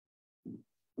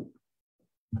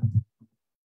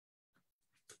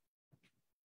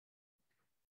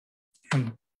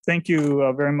Thank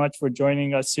you very much for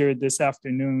joining us here this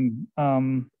afternoon.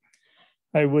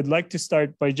 I would like to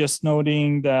start by just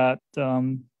noting that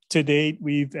to date,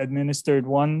 we've administered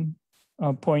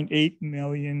 1.8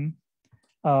 million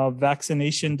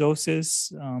vaccination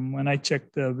doses. When I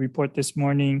checked the report this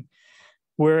morning,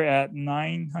 we're at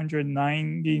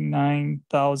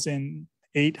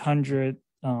 999,800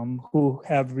 who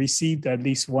have received at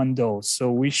least one dose.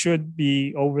 So we should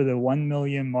be over the 1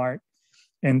 million mark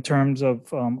in terms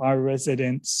of our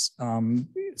residents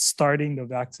starting the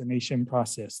vaccination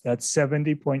process. That's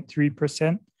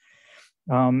 70.3%.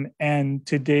 And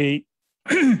to date,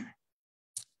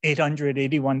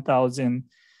 881,000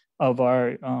 of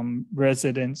our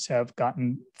residents have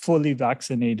gotten fully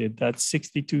vaccinated. That's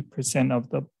 62% of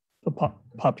the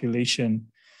population.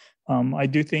 I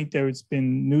do think there's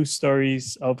been news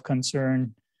stories of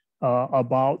concern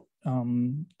about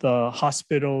the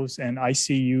hospitals and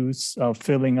ICUs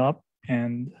filling up.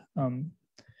 And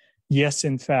yes,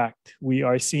 in fact, we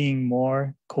are seeing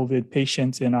more COVID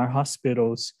patients in our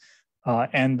hospitals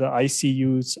and the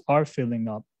ICUs are filling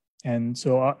up. And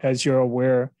so as you're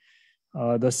aware,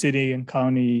 the city and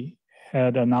county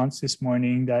had announced this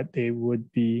morning that they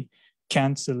would be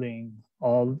canceling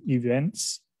all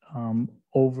events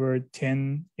over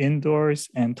 10 indoors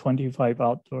and 25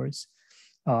 outdoors.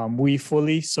 We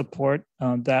fully support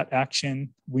that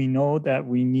action. We know that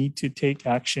we need to take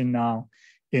action now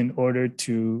in order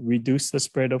to reduce the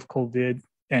spread of COVID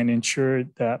and ensure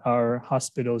that our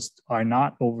hospitals are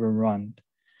not overrun.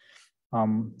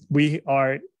 We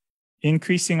are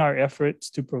increasing our efforts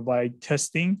to provide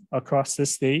testing across the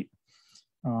state.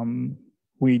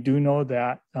 We do know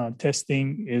that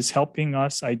testing is helping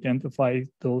us identify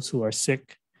those who are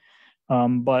sick,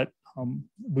 but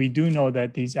we do know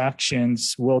that these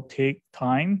actions will take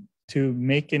time to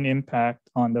make an impact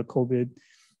on the COVID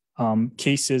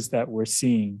cases that we're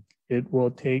seeing. It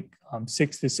will take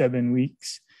 6 to 7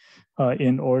 weeks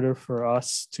in order for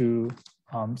us to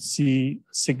see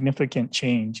significant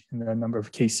change in the number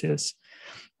of cases.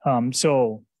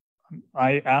 So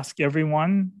I ask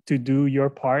everyone to do your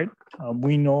part.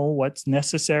 We know what's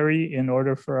necessary in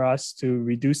order for us to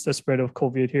reduce the spread of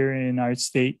COVID here in our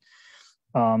state.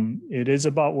 It is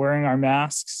about wearing our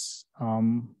masks,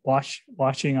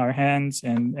 washing our hands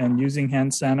and using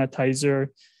hand sanitizer,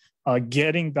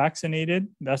 getting vaccinated.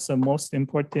 That's the most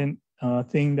important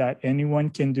thing that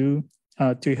anyone can do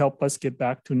to help us get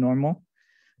back to normal.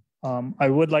 I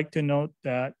would like to note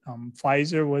that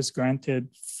Pfizer was granted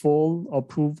full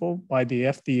approval by the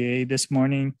FDA this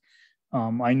morning.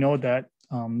 I know that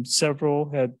several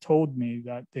had told me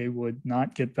that they would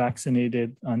not get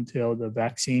vaccinated until the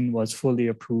vaccine was fully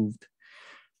approved.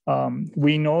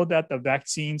 We know that the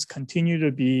vaccines continue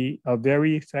to be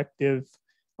very effective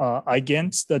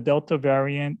against the Delta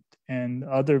variant and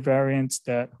other variants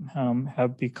that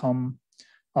have become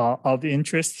of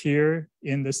interest here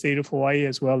in the state of Hawaii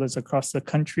as well as across the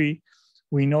country.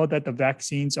 We know that the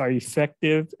vaccines are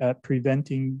effective at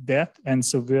preventing death and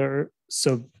severe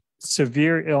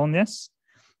illness,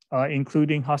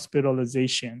 including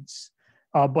hospitalizations.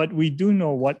 But we do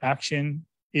know what action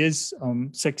is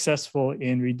successful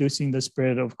in reducing the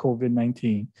spread of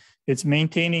COVID-19. It's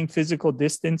maintaining physical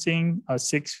distancing,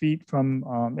 6 feet from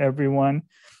everyone.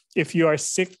 If you are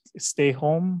sick, stay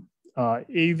home.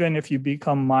 Even if you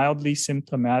become mildly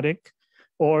symptomatic,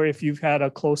 or if you've had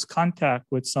a close contact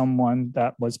with someone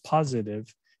that was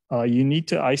positive, you need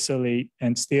to isolate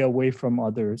and stay away from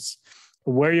others.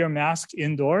 Wear your mask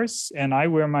indoors, and I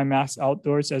wear my mask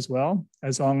outdoors as well,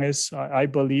 as long as I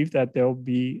believe that there'll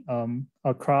be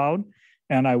a crowd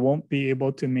and I won't be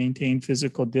able to maintain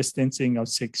physical distancing of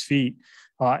 6 feet.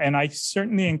 And I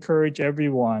certainly encourage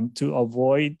everyone to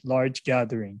avoid large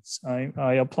gatherings.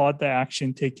 I applaud the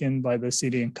action taken by the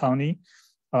city and county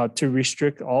to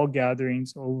restrict all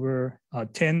gatherings over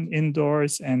 10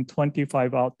 indoors and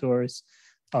 25 outdoors.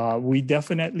 We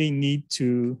definitely need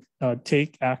to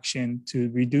take action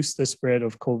to reduce the spread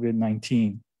of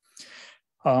COVID-19.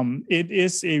 It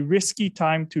is a risky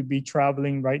time to be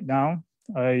traveling right now.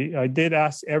 I did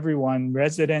ask everyone,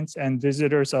 residents and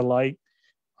visitors alike,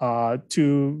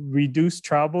 to reduce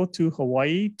travel to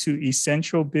Hawaii to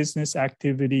essential business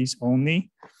activities only.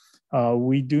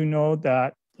 We do know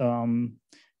that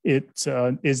it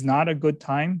is not a good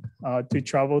time to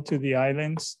travel to the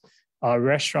islands.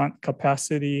 Restaurant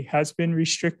capacity has been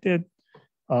restricted.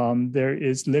 There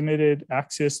is limited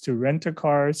access to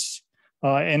rent-a-cars.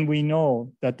 And we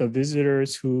know that the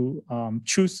visitors who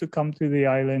choose to come to the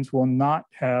islands will not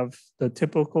have the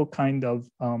typical kind of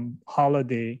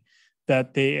holiday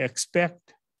that they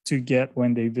expect to get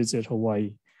when they visit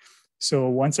Hawaii. So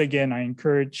once again, I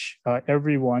encourage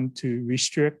everyone to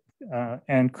restrict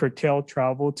and curtail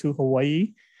travel to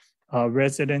Hawaii,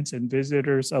 residents and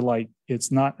visitors alike.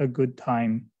 It's not a good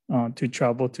time to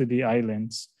travel to the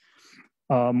islands.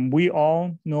 We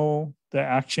all know the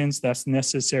actions that's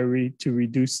necessary to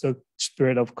reduce the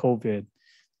spread of COVID.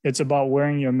 It's about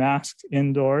wearing your mask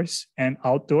indoors and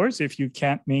outdoors if you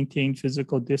can't maintain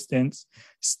physical distance,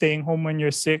 staying home when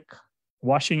you're sick,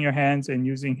 washing your hands and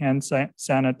using hand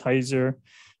sanitizer,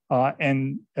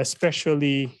 and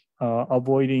especially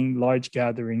avoiding large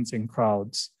gatherings and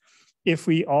crowds. If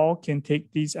we all can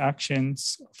take these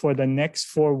actions for the next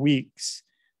 4 weeks,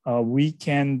 we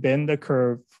can bend the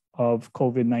curve of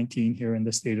COVID-19 here in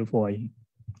the state of Hawaii.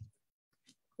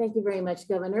 Thank you very much,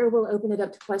 Governor. We'll open it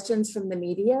up to questions from the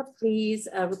media. Please,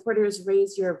 reporters,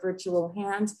 raise your virtual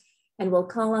hand and we'll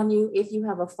call on you. If you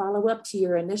have a follow-up to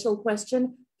your initial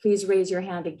question, please raise your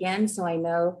hand again so I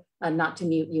know not to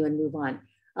mute you and move on.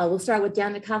 We'll start with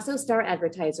Dan Nicaso, Star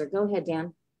Advertiser. Go ahead,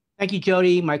 Dan. Thank you,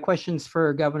 Jody. My question's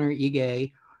for Governor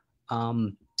Ige.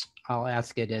 I'll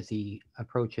ask it as he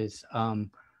approaches.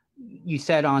 You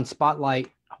said on Spotlight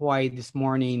Hawaii this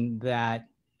morning that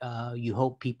you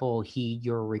hope people heed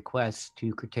your request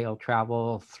to curtail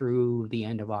travel through the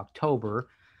end of October,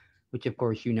 which of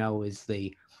course you know is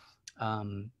the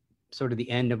sort of the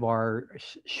end of our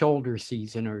shoulder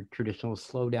season or traditional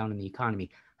slowdown in the economy.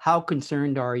 How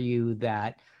concerned are you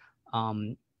that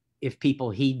if people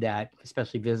heed that,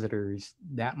 especially visitors,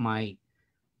 that might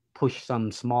push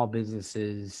some small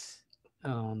businesses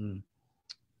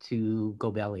to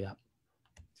go belly up,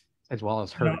 as well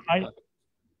as hurt?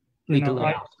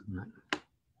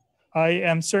 I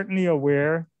am certainly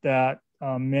aware that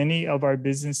many of our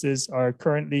businesses are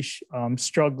currently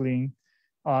struggling.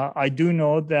 I do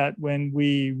know that when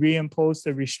we reimpose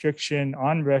the restriction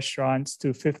on restaurants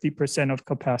to 50% of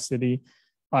capacity,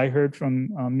 I heard from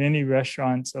many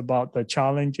restaurants about the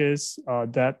challenges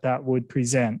that would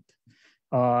present.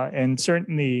 And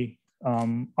certainly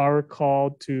our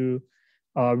call to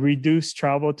reduce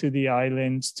travel to the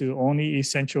islands to only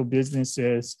essential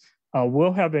businesses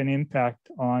will have an impact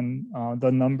on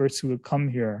the numbers who will come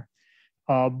here.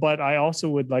 But I also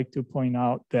would like to point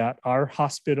out that our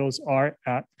hospitals are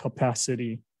at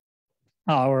capacity.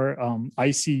 Our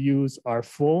ICUs are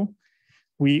full.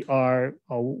 We are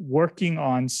working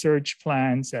on surge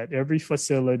plans at every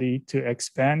facility to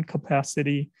expand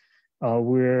capacity.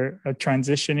 We're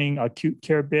transitioning acute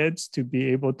care beds to be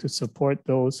able to support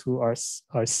those who are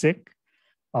sick.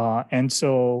 And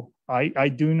so I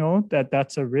do know that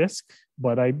that's a risk,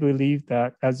 but I believe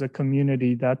that as a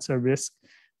community, that's a risk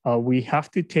we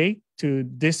have to take to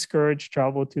discourage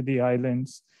travel to the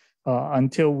islands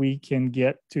until we can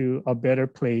get to a better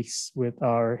place with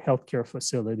our healthcare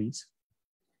facilities.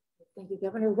 Thank you,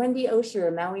 Governor. Wendy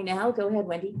Osher, Maui Now. Go ahead,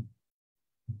 Wendy.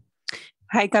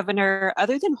 Hi, Governor.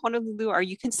 Other than Honolulu, are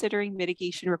you considering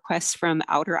mitigation requests from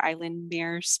outer island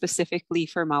mayors, specifically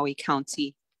for Maui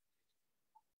County?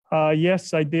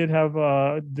 Yes, I did have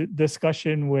a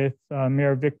discussion with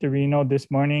Mayor Victorino this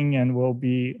morning, and we'll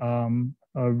be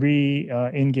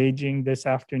re-engaging this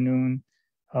afternoon.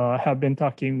 Have been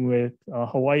talking with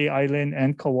Hawaii Island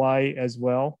and Kauai as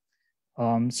well.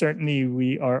 Certainly,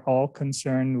 we are all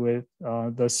concerned with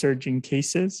the surging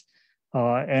cases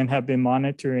and have been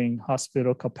monitoring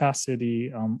hospital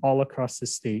capacity all across the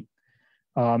state.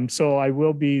 So I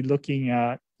will be looking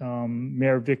at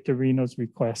Mayor Victorino's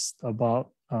request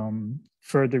about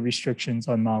further restrictions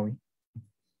on Maui.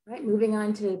 All right, moving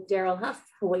on to Daryl Huff,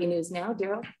 Hawaii News Now.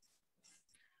 Daryl.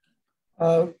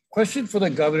 Question for the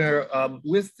governor.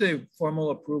 With the formal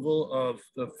approval of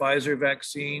the Pfizer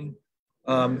vaccine,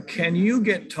 can you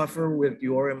get tougher with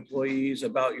your employees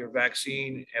about your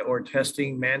vaccine or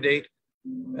testing mandate?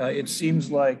 It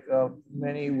seems like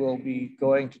many will be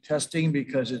going to testing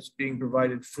because it's being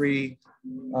provided free.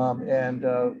 And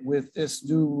with this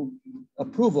new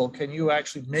approval, can you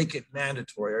actually make it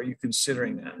mandatory? Are you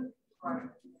considering that?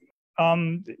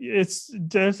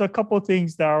 There's a couple of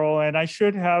things, Daryl, and I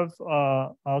should have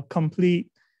a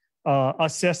complete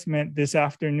assessment this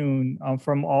afternoon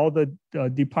from all the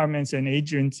departments and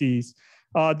agencies.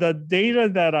 The data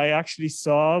that I actually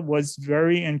saw was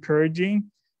very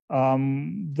encouraging.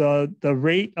 The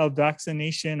rate of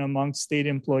vaccination among state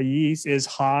employees is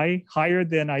higher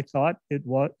than I thought it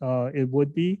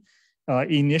would be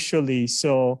initially.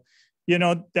 So, you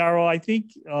know, Daryl, I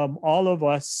think all of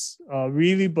us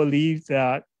really believe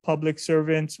that public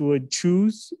servants would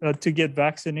choose to get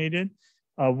vaccinated.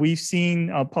 We've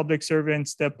seen public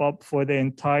servants step up for the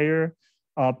entire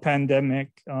pandemic,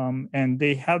 and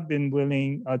they have been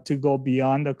willing to go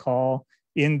beyond the call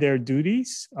in their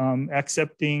duties,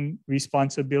 accepting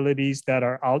responsibilities that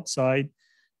are outside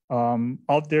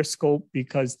of their scope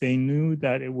because they knew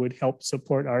that it would help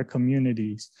support our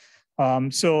communities.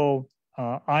 So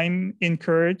I'm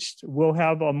encouraged. We'll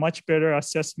have a much better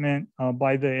assessment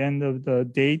by the end of the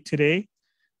day today.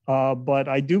 But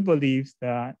I do believe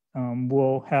that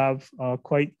we'll have a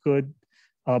quite good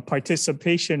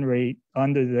participation rate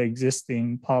under the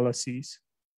existing policies.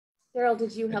 Daryl,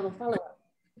 did you have a follow-up?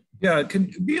 Yeah, can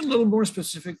you be a little more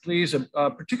specific, please,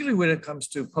 particularly when it comes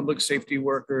to public safety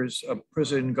workers,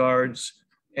 prison guards,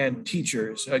 and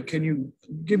teachers? Can you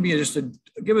give me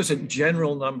give us a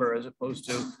general number as opposed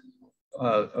to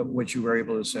what you were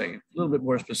able to say? A little bit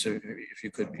more specific, if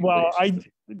you could be. Well,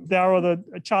 Daryl,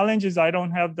 the challenge is I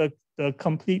don't have the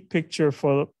complete picture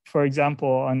for example,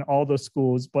 on all the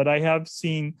schools, but I have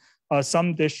seen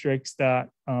some districts that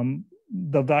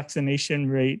the vaccination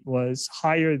rate was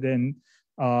higher than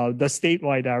the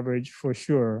statewide average for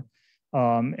sure.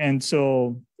 And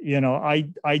so,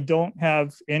 I don't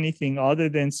have anything other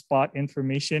than spot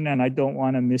information, and I don't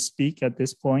want to misspeak at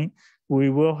this point. We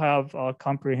will have a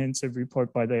comprehensive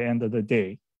report by the end of the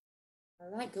day. All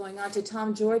right, going on to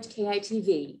Tom George,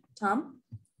 KITV. Tom?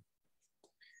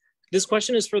 This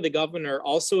question is for the governor.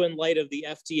 Also, in light of the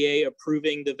FDA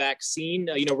approving the vaccine,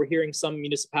 we're hearing some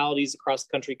municipalities across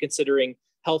the country considering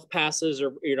health passes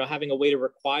or having a way to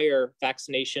require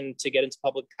vaccination to get into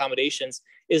public accommodations.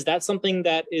 Is that something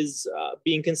that is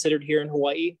being considered here in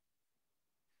Hawaii?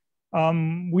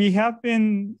 We have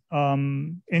been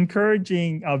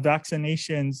encouraging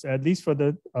vaccinations, at least for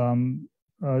the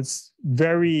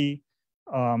very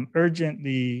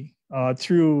urgently,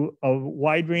 through a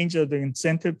wide range of the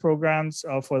incentive programs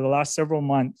for the last several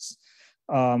months.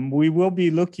 We will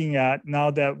be looking at, now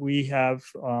that we have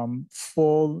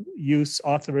full use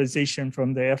authorization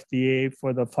from the FDA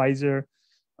for the Pfizer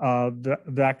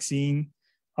vaccine,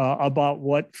 about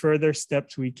what further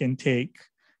steps we can take.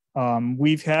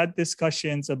 We've had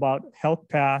discussions about Health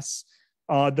Pass.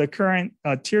 The current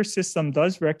tier system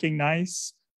does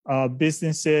recognize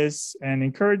businesses and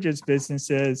encourages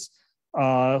businesses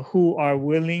who are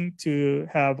willing to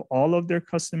have all of their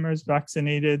customers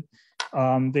vaccinated.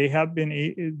 They have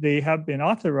been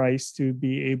authorized to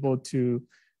be able to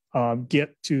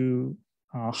get to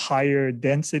higher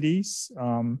densities.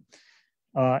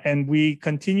 And we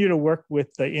continue to work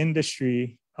with the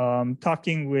industry,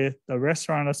 talking with the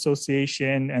Restaurant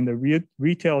Association and the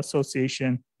Retail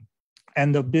Association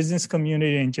and the business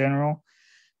community in general.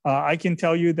 I can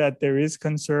tell you that there is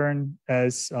concern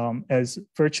as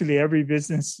virtually every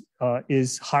business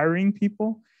is hiring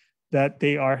people, that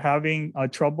they are having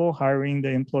trouble hiring the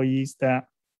employees that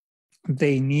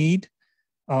they need.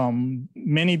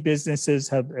 Many businesses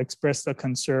have expressed a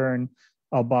concern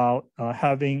about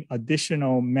having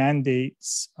additional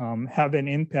mandates have an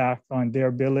impact on their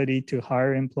ability to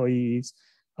hire employees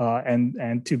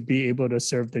and to be able to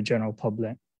serve the general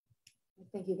public.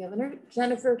 Thank you, Governor.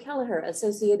 Jennifer Kelleher,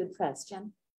 Associated Press.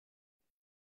 Jen.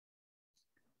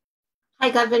 Hi,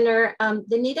 Governor.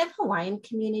 The Native Hawaiian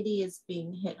community is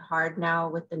being hit hard now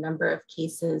with the number of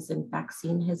cases and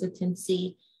vaccine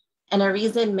hesitancy. And a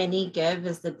reason many give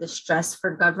is the distress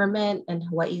for government and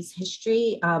Hawaii's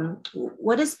history.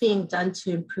 What is being done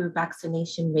to improve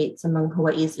vaccination rates among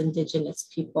Hawaii's indigenous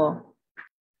people?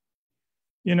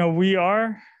 We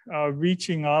are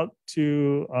reaching out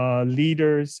to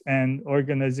leaders and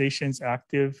organizations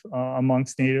active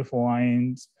amongst Native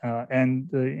Hawaiians and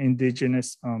the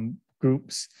indigenous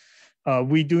groups.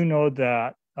 We do know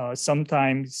that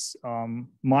sometimes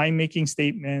my making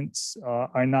statements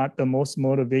are not the most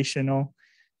motivational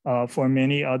for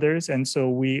many others. And so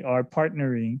we are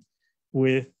partnering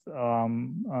with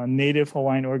Native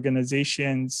Hawaiian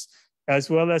organizations, as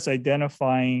well as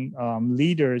identifying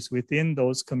leaders within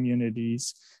those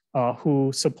communities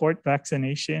who support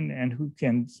vaccination and who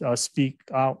can speak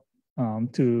out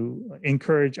to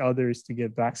encourage others to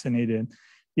get vaccinated.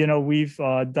 We've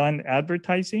done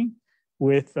advertising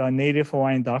with Native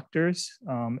Hawaiian doctors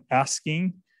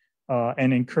asking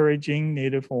and encouraging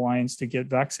Native Hawaiians to get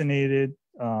vaccinated,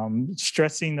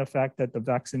 stressing the fact that the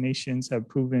vaccinations have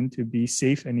proven to be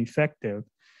safe and effective.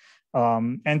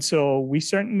 And so we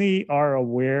certainly are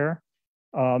aware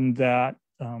that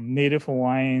Native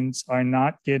Hawaiians are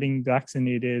not getting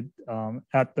vaccinated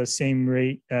at the same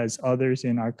rate as others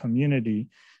in our community.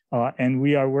 And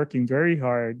we are working very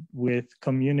hard with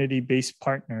community-based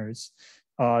partners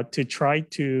to try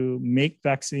to make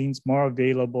vaccines more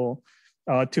available,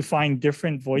 to find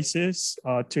different voices,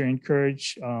 to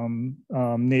encourage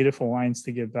Native Hawaiians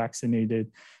to get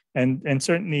vaccinated. And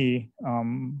certainly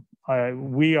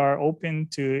we are open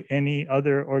to any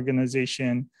other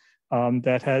organization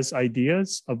that has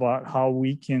ideas about how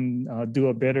we can do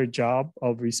a better job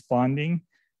of responding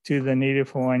to the Native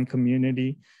Hawaiian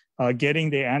community, getting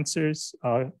the answers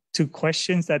to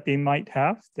questions that they might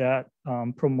have that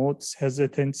promotes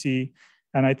hesitancy.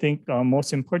 And I think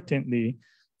most importantly,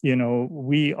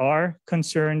 we are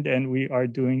concerned and we are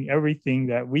doing everything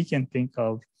that we can think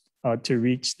of to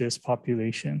reach this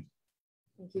population.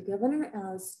 Thank you, Governor.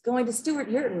 Going to Stuart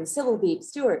Yurton, Civil Beat.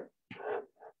 Stuart.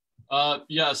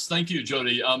 Yes, thank you,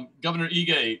 Jody. Governor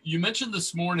Ige, you mentioned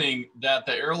this morning that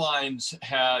the airlines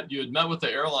you had met with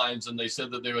the airlines and they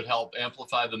said that they would help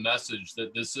amplify the message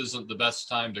that this isn't the best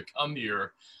time to come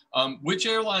here. Which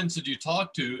airlines did you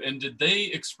talk to, and did they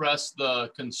express the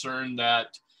concern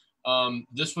that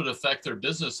this would affect their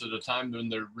business at a time when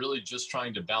they're really just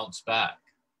trying to bounce back?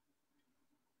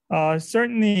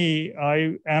 Certainly,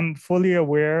 I am fully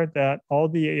aware that all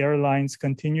the airlines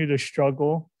continue to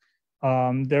struggle.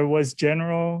 There was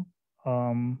general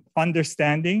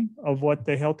understanding of what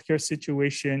the healthcare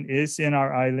situation is in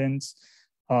our islands.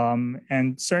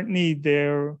 And certainly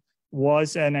there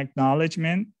was an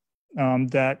acknowledgement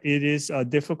that it is a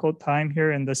difficult time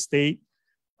here in the state.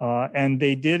 And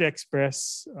they did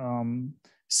express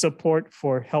support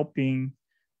for helping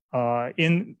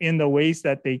in the ways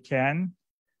that they can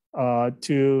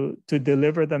to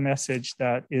deliver the message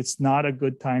that it's not a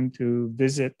good time to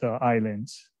visit the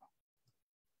islands.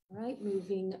 All right,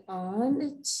 moving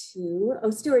on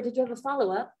to, Stuart, did you have a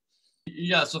follow-up?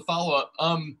 Yes, a follow-up.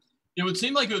 It would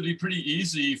seem like it would be pretty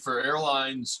easy for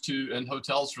airlines and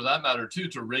hotels for that matter too,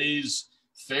 to raise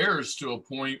fares to a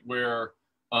point where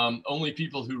only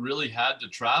people who really had to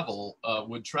travel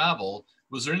would travel.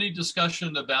 Was there any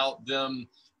discussion about them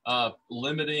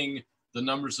limiting the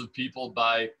numbers of people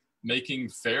by making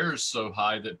fares so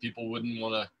high that people wouldn't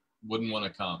want to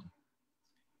come?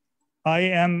 I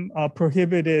am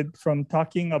prohibited from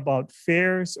talking about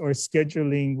fares or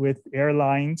scheduling with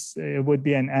airlines. It would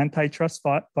be an antitrust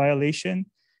violation.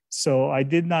 So I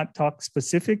did not talk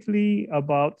specifically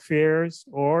about fares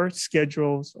or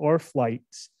schedules or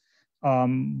flights,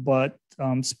 but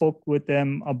spoke with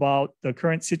them about the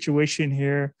current situation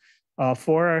here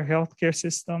for our healthcare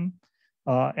system,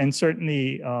 and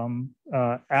certainly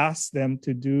asked them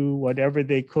to do whatever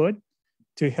they could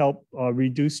to help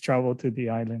reduce travel to the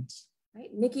islands. Right.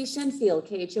 Nikki Shenfield,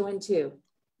 KHON2.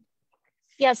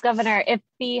 Yes, Governor, if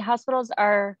the hospitals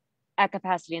are at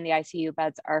capacity and the ICU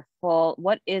beds are full,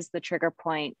 what is the trigger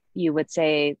point you would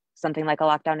say something like a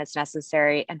lockdown is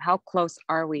necessary, and how close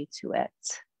are we to it?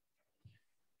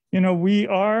 We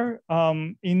are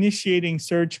initiating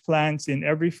surge plans in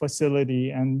every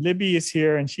facility, and Libby is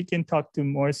here and she can talk to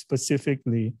more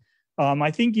specifically.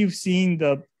 I think you've seen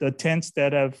the tents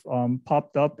that have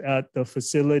popped up at the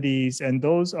facilities, and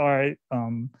those are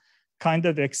kind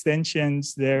of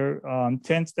extensions. They're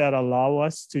tents that allow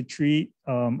us to treat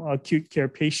acute care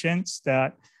patients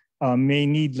that may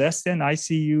need less than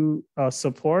ICU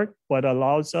support, but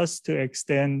allows us to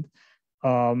extend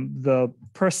the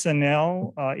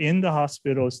personnel in the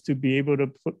hospitals to be able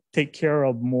to take care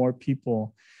of more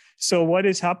people. So what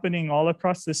is happening all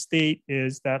across the state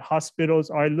is that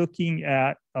hospitals are looking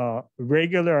at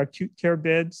regular acute care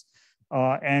beds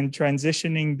and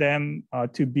transitioning them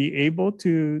to be able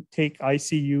to take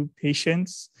ICU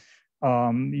patients.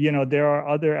 There are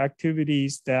other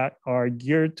activities that are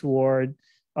geared toward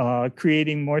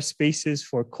creating more spaces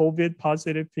for COVID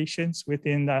positive patients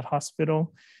within that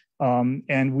hospital.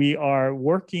 And we are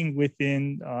working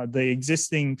within the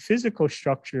existing physical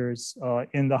structures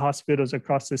in the hospitals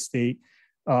across the state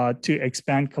to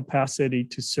expand capacity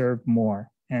to serve more.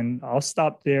 And I'll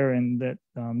stop there and let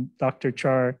Dr.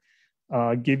 Char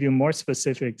give you more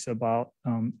specifics about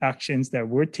actions that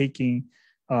we're taking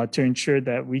to ensure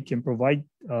that we can provide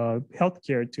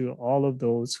healthcare to all of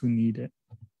those who need it.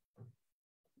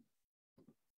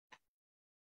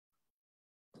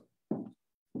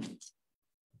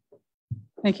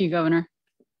 Thank you, Governor.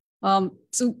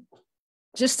 So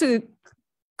just to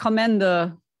commend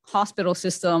the hospital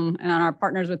system and our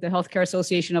partners with the Healthcare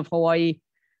Association of Hawaii,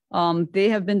 they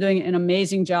have been doing an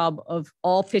amazing job of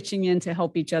all pitching in to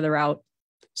help each other out.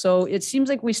 So it seems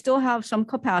like we still have some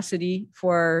capacity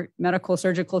for medical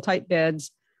surgical type beds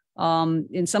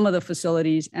in some of the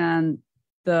facilities, and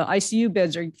the ICU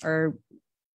beds are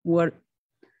what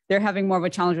they're having more of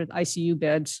a challenge with ICU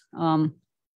beds.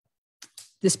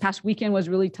 This past weekend was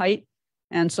really tight.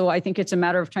 And so I think it's a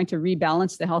matter of trying to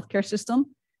rebalance the healthcare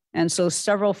system. And so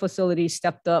several facilities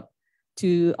stepped up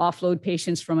to offload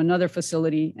patients from another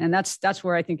facility. And that's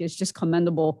where I think it's just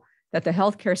commendable that the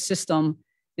healthcare system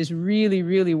is really,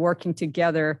 really working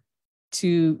together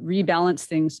to rebalance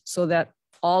things so that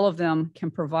all of them can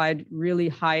provide really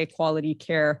high quality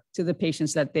care to the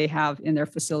patients that they have in their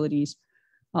facilities.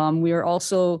 We are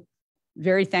also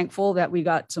very thankful that we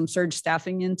got some surge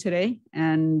staffing in today,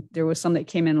 and there was some that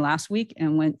came in last week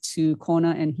and went to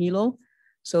Kona and Hilo.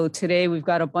 So today we've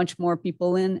got a bunch more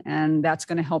people in, and that's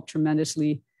going to help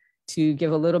tremendously to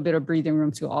give a little bit of breathing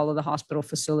room to all of the hospital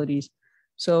facilities.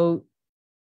 So,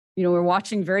 you know, we're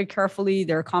watching very carefully.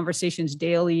 There are conversations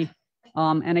daily.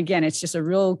 And again, it's just a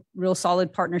real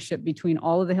solid partnership between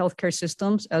all of the healthcare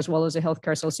systems as well as the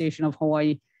Healthcare Association of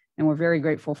Hawaii. And we're very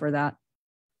grateful for that.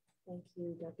 Thank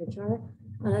you, Dr.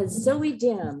 Char. Zoe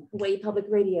Dim, Hawaii Public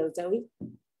Radio. Zoe?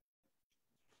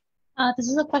 This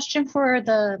is a question for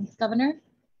the governor.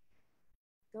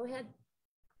 Go ahead.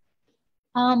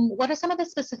 What are some of the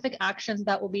specific actions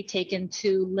that will be taken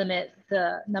to limit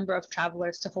the number of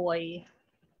travelers to Hawaii?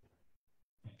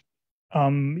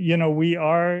 You know, we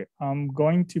are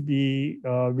going to be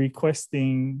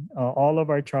requesting all of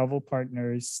our travel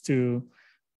partners to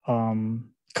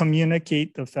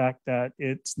communicate the fact that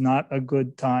it's not a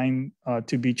good time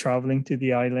to be traveling to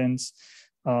the islands.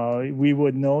 We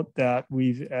would note that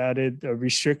we've added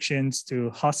restrictions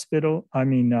to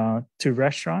to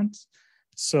restaurants.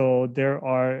 So there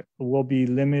will be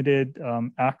limited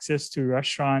access to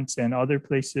restaurants and other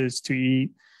places to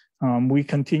eat. We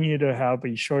continue to have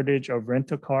a shortage of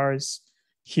rental cars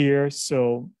here.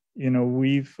 So, you know,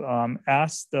 we've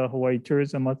asked the Hawaii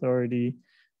Tourism Authority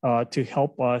to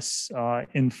help us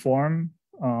inform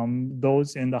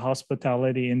those in the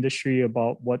hospitality industry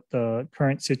about what the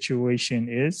current situation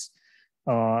is.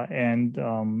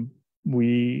 And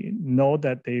we know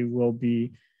that they will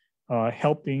be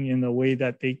helping in the way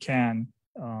that they can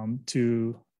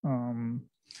to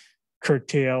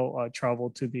curtail travel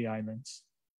to the islands.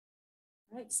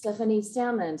 All right, Stephanie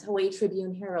Salmond, Hawaii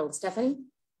Tribune Herald. Stephanie?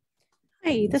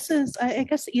 Hi, this is, I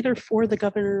guess, either for the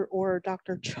governor or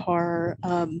Dr. Char.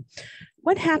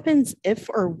 What happens if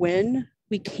or when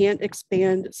we can't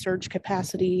expand surge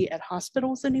capacity at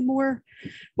hospitals anymore,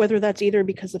 whether that's either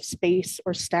because of space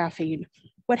or staffing?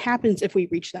 What happens if we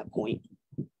reach that point?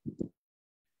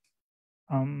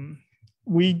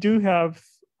 We do have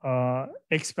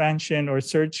expansion or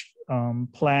surge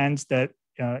plans that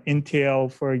entail,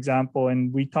 for example,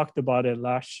 and we talked about it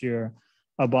last year,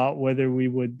 about whether we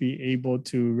would be able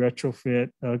to retrofit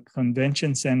a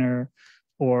convention center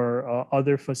or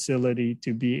other facility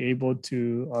to be able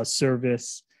to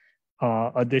service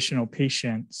additional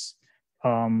patients.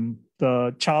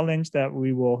 The challenge that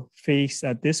we will face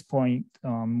at this point,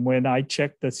 when I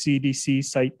checked the CDC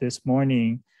site this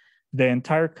morning, the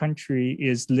entire country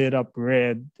is lit up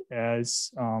red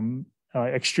as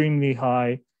extremely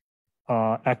high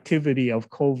activity of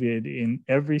COVID in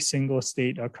every single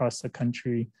state across the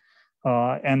country.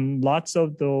 And lots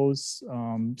of those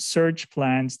surge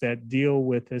plans that deal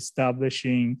with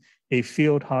establishing a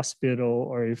field hospital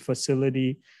or a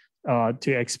facility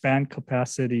to expand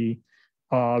capacity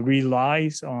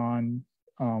relies on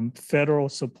federal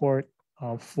support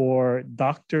for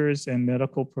doctors and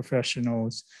medical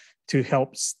professionals to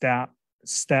help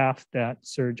staff that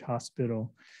surge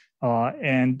hospital.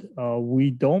 And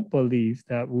we don't believe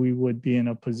that we would be in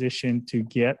a position to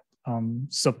get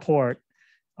support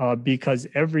because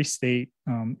every state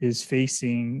is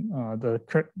facing the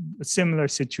similar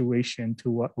situation to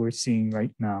what we're seeing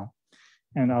right now.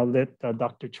 And I'll let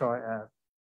Dr. Char add.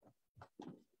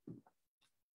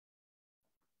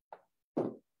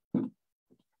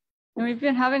 And we've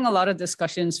been having a lot of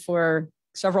discussions for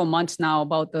several months now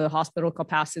about the hospital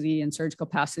capacity and surge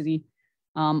capacity.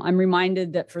 I'm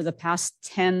reminded that for the past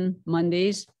 10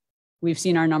 Mondays, we've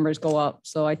seen our numbers go up.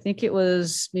 So I think it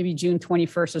was maybe June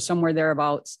 21st or somewhere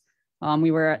thereabouts. We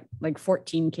were at like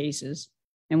 14 cases,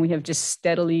 and we have just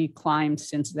steadily climbed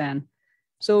since then.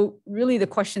 So really the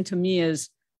question to me is,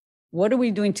 what are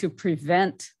we doing to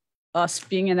prevent us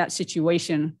being in that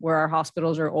situation where our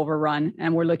hospitals are overrun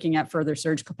and we're looking at further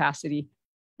surge capacity?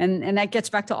 And that gets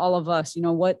back to all of us. You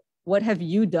know, what have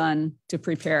you done to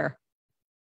prepare?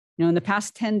 You know, in the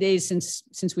past 10 days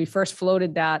since we first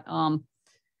floated that,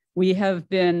 we have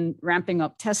been ramping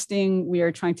up testing. We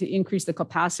are trying to increase the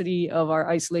capacity of our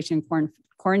isolation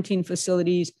quarantine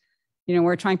facilities. You know,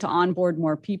 we're trying to onboard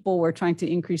more people. We're trying to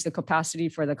increase the capacity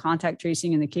for the contact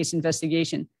tracing and the case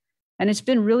investigation. And it's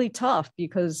been really tough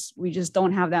because we just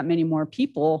don't have that many more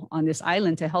people on this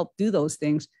island to help do those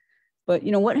things. But,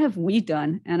 you know, what have we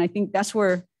done? And I think that's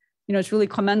where, you know, it's really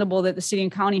commendable that the city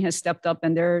and county has stepped up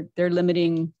and they're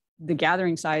limiting the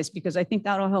gathering size, because I think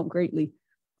that'll help greatly.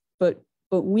 But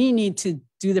we need to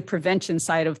do the prevention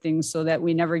side of things so that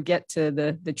we never get to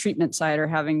the treatment side or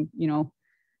having, you know,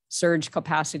 surge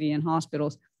capacity in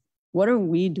hospitals. What are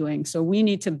we doing? So we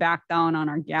need to back down on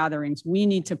our gatherings. We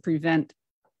need to prevent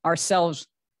ourselves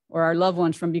or our loved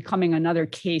ones from becoming another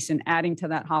case and adding to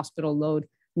that hospital load.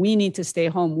 We need to stay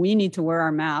home. We need to wear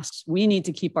our masks. We need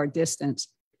to keep our distance.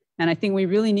 And I think we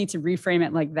really need to reframe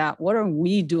it like that. What are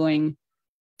we doing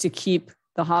to keep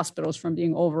the hospitals from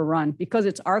being overrun? Because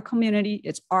it's our community,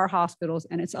 it's our hospitals,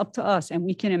 and it's up to us, and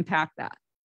we can impact that.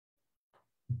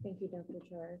 Thank you, Dr.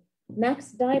 Char.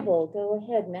 Max Dybel, go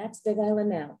ahead. Max, Big Island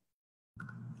now.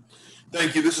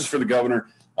 Thank you. This is for the governor.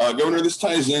 Governor, this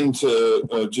ties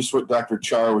into just what Dr.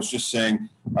 Char was just saying.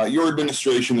 Your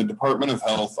administration, the Department of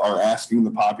Health, are asking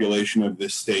the population of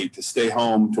this state to stay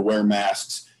home, to wear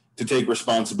masks, to take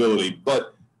responsibility.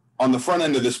 But on the front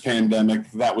end of this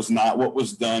pandemic, that was not what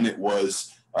was done. It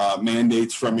was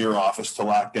mandates from your office to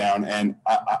lock down. And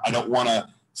I don't want to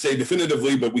say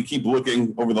definitively, but we keep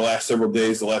looking over the last several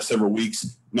days, the last several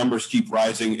weeks, numbers keep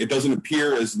rising. It doesn't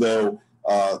appear as though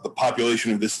the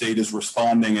population of this state is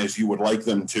responding as you would like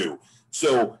them to.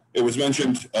 So it was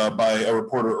mentioned by a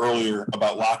reporter earlier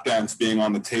about lockdowns being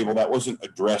on the table. That wasn't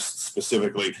addressed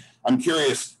specifically. I'm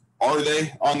curious, are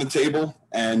they on the table,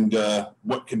 and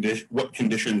what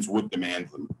conditions would demand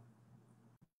them?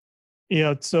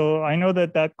 Yeah, so I know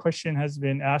that that question has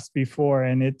been asked before,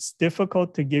 and it's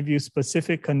difficult to give you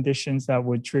specific conditions that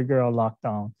would trigger a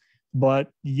lockdown. But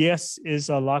yes, is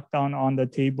a lockdown on the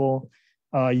table?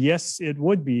 Yes, it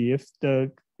would be.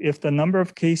 If the number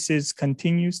of cases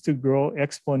continues to grow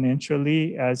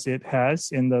exponentially as it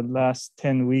has in the last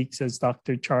 10 weeks, as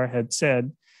Dr. Char had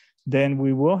said, then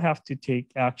we will have to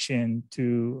take action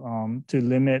to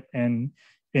limit and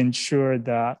ensure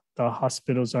that the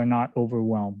hospitals are not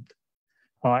overwhelmed.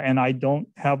 And I don't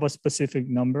have a specific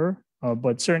number,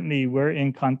 but certainly we're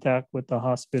in contact with the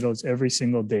hospitals every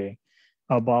single day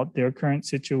about their current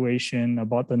situation,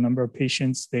 about the number of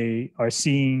patients they are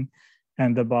seeing,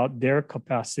 and about their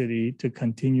capacity to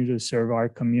continue to serve our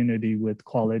community with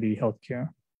quality healthcare.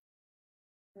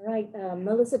 All right,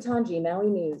 Melissa Tanji, Maui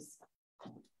News.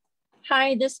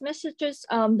 Hi, this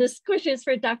question is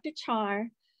for Dr. Char.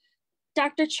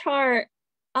 Dr. Char,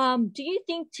 do you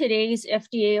think today's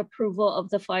FDA approval of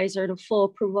the full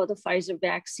approval of the Pfizer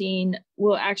vaccine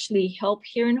will actually help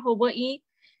here in Hawaii?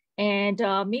 And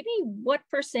maybe what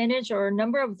percentage or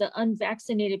number of the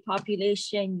unvaccinated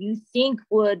population you think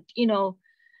would,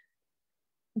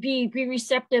 be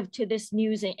receptive to this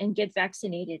news and get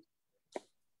vaccinated?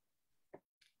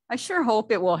 I sure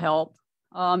hope it will help.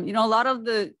 A lot of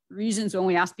the reasons when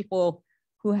we ask people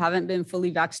who haven't been fully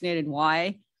vaccinated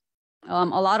why, a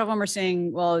lot of them are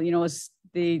saying, well,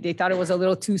 they thought it was a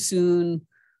little too soon,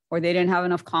 or they didn't have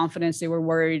enough confidence, they were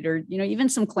worried, or even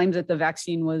some claims that the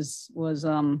vaccine was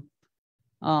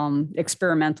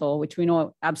experimental, which we know it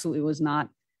absolutely was not.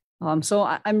 So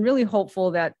I'm really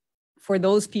hopeful that for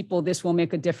those people, this will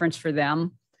make a difference for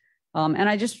them. And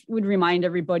I just would remind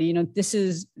everybody, this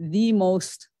is the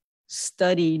most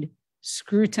studied,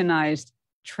 scrutinized,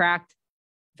 tracked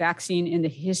vaccine in the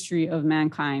history of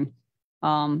mankind.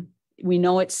 We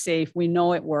know it's safe. We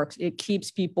know it works. It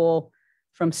keeps people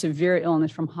from severe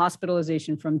illness, from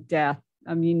hospitalization, from death.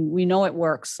 I mean, we know it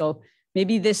works. So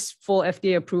maybe this full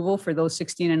FDA approval for those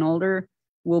 16 and older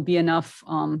will be enough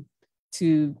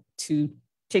to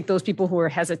take those people who are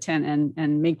hesitant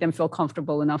and make them feel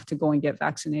comfortable enough to go and get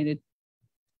vaccinated.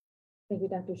 Thank you,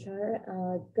 Dr.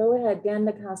 Char. Go ahead, Dan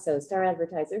Nicasso, Star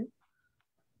Advertiser.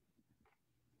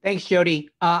 Thanks, Jody.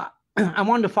 I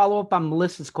wanted to follow up on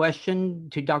Melissa's question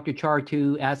to Dr. Char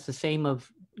to ask the same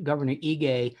of Governor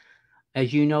Ige.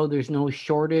 As you know, there's no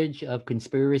shortage of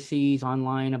conspiracies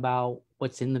online about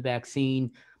what's in the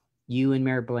vaccine. You and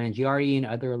Mayor Blangiardi and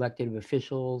other elected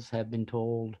officials have been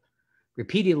told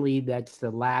repeatedly that's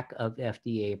the lack of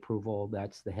FDA approval,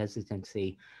 that's the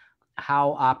hesitancy.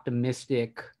 How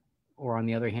optimistic, or on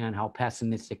the other hand, how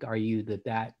pessimistic are you that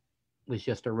that was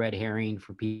just a red herring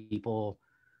for people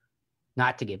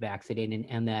not to get vaccinated,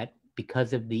 and that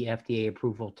because of the FDA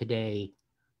approval today,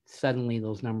 suddenly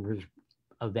those numbers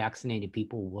of vaccinated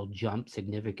people will jump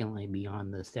significantly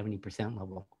beyond the 70%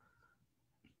 level?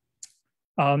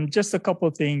 Just a couple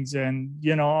of things. And,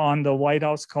 on the White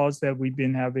House calls that we've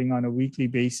been having on a weekly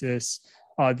basis,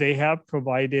 they have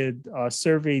provided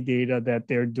survey data that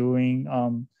they're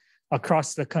doing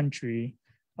across the country.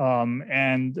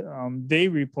 They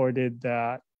reported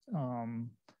that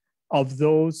of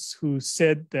those who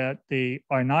said that they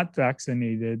are not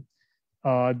vaccinated,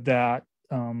 that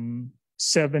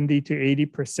 70 to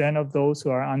 80% of those who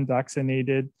are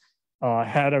unvaccinated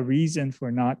had a reason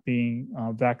for not being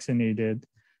vaccinated.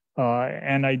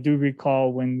 And I do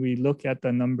recall when we look at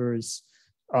the numbers,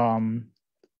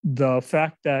 the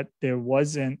fact that there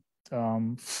wasn't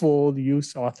full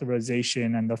use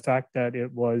authorization and the fact that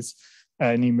it was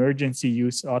an emergency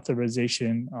use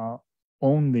authorization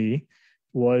only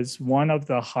was one of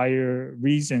the higher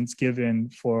reasons given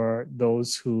for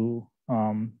those who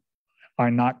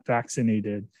are not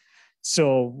vaccinated.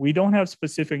 So we don't have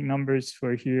specific numbers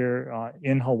for here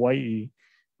in Hawaii,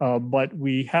 but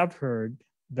we have heard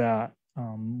that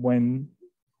when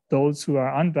those who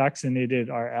are unvaccinated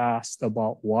are asked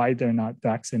about why they're not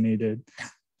vaccinated,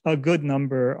 a good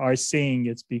number are saying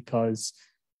it's because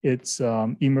it's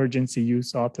emergency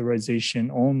use authorization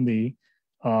only,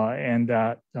 and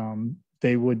that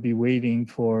they would be waiting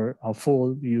for a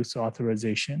full use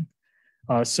authorization.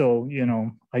 So, you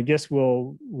know, I guess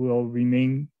we'll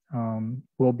remain,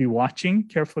 we'll be watching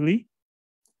carefully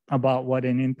about what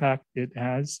an impact it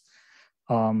has.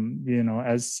 You know,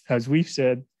 as we've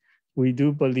said, we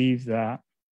do believe that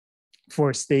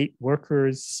for state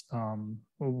workers,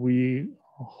 we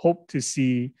hope to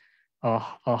see a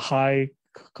high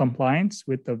compliance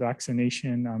with the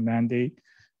vaccination mandate.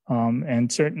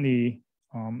 And certainly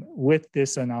with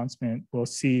this announcement, we'll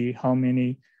see how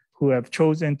many who have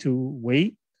chosen to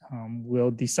wait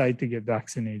will decide to get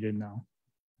vaccinated now.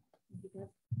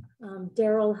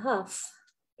 Daryl Huff,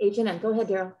 H&M. Go ahead,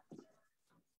 Daryl.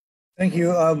 Thank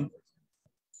you.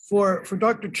 For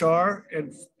Dr. Char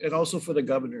and also for the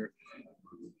governor,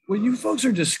 what you folks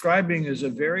are describing is a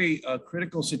very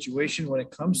critical situation when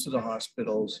it comes to the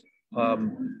hospitals.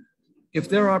 If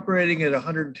they're operating at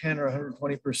 110 or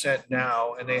 120%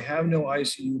 now, and they have no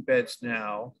ICU beds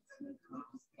now,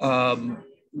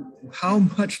 how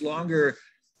much longer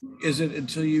is it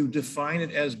until you define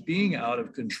it as being out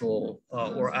of control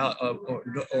or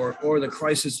the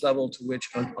crisis level to which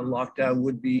a lockdown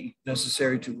would be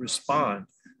necessary to respond?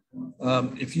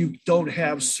 If you don't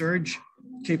have surge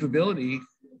capability,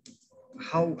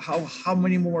 how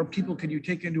many more people can you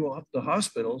take into the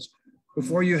hospitals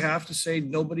before you have to say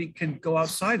nobody can go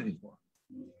outside anymore?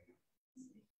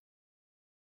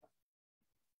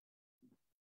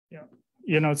 Yeah,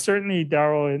 you know, certainly,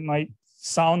 Daryl, it might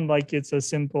sound like it's a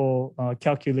simple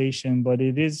calculation, but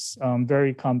it is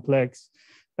very complex.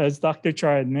 As Dr.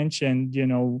 Char had mentioned, you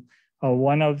know,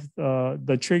 one of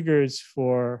the triggers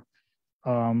for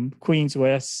Queens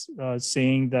West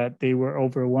saying that they were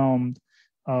overwhelmed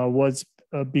was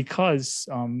because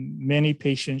many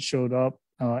patients showed up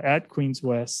at Queens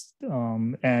West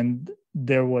and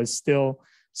there was still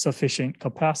sufficient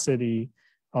capacity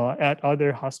at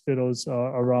other hospitals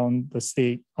around the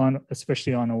state,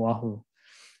 especially on Oahu.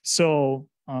 So,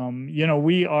 you know,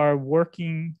 we are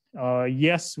working,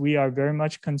 yes, we are very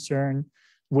much concerned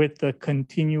with the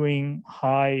continuing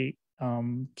high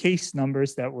case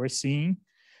numbers that we're seeing.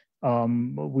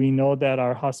 We know that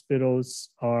our hospitals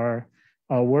are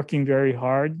working very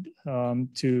hard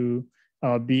to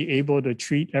be able to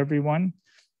treat everyone.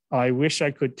 I wish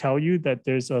I could tell you that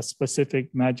there's a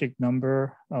specific magic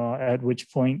number at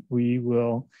which point we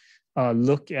will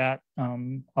look at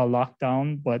a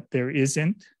lockdown, but there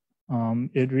isn't.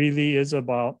 It really is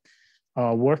about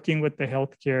working with the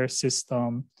healthcare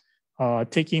system,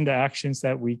 taking the actions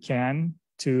that we can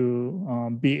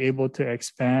to be able to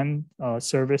expand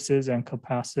services and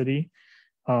capacity.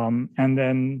 And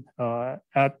then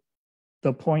at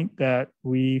the point that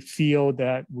we feel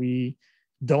that we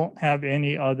don't have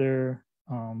any other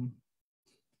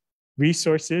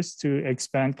resources to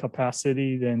expand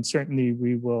capacity, then certainly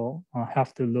we will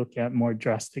have to look at more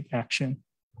drastic action.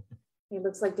 It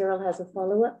looks like Daryl has a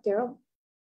follow-up. Daryl?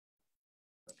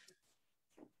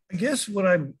 I guess what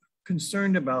I'm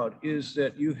concerned about is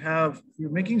that you're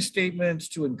making statements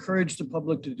to encourage the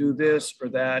public to do this or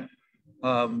that,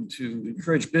 to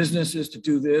encourage businesses to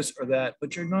do this or that,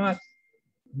 but you're not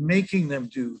making them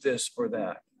do this or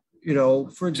that. You know,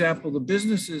 for example, the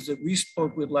businesses that we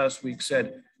spoke with last week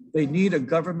said they need a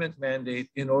government mandate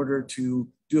in order to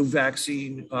do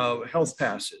vaccine health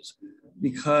passes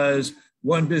because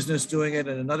one business doing it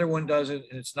and another one doesn't,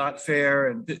 and it's not fair,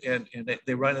 and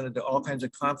they run into all kinds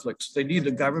of conflicts. They need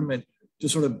the government to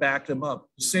sort of back them up.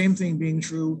 Same thing being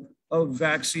true of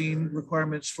vaccine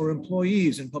requirements for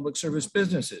employees and public service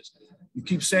businesses. You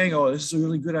keep saying, oh, this is a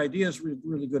really good idea, it's a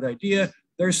really good idea.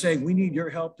 They're saying, we need your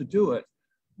help to do it.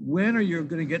 When are you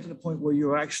going to get to the point where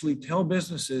you actually tell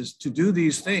businesses to do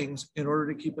these things in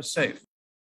order to keep us safe?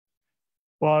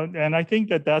 Well, and I think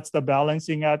that that's the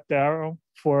balancing act, Daryl,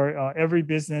 for every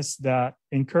business that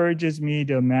encourages me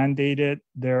to mandate it.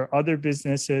 There are other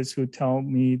businesses who tell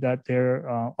me that they're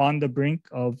on the brink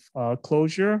of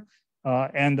closure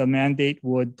and the mandate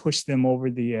would push them over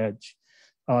the edge.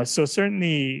 So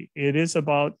certainly it is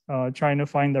about trying to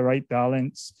find the right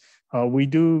balance. We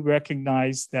do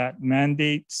recognize that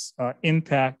mandates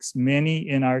impacts many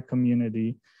in our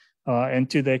community, and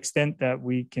to the extent that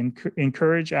we can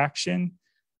encourage action,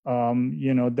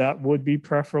 that would be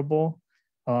preferable.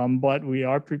 But we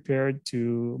are prepared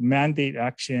to mandate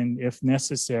action if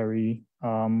necessary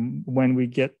when we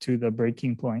get to the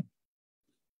breaking point.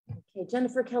 Okay,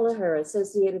 Jennifer Kelleher,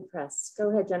 Associated Press. Go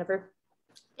ahead, Jennifer.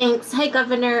 Thanks. Hi,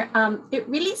 Governor. It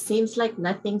really seems like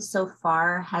nothing so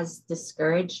far has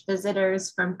discouraged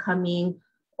visitors from coming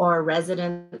or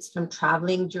residents from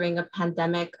traveling during a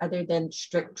pandemic other than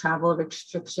strict travel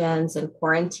restrictions and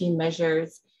quarantine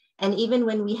measures. And even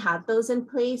when we had those in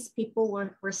place, people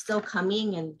were still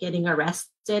coming and getting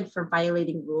arrested for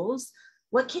violating rules.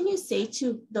 What can you say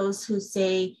to those who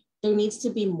say there needs to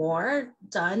be more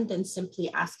done than simply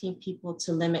asking people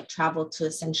to limit travel to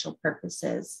essential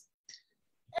purposes?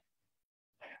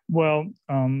 Well,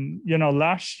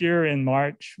 last year in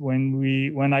March,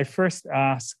 when I first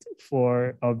asked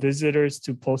for visitors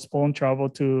to postpone travel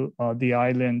to the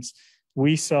islands,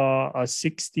 we saw a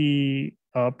 60%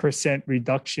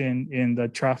 reduction in the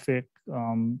traffic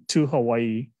to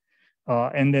Hawaii.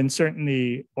 And then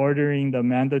certainly ordering the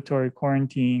mandatory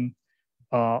quarantine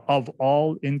of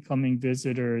all incoming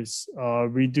visitors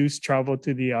reduced travel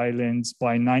to the islands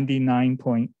by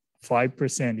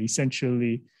 99.5%,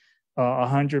 essentially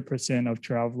 100% of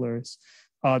travelers.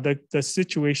 The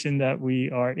situation that we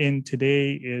are in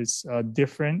today is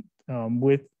different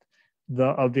with the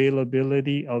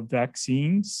availability of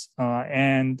vaccines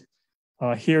and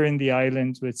here in the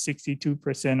islands with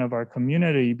 62% of our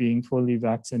community being fully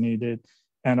vaccinated,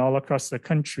 and all across the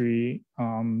country,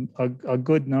 a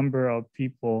good number of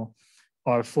people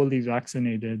are fully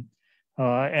vaccinated.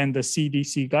 And the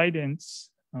CDC guidance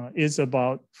is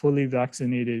about fully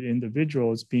vaccinated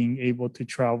individuals being able to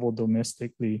travel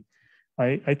domestically.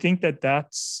 I think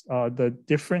that's the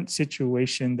different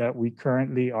situation that we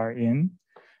currently are in.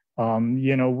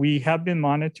 We have been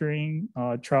monitoring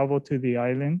travel to the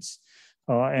islands,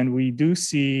 and we do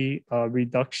see a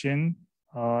reduction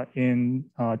in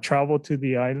travel to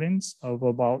the islands of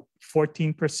about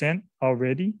 14%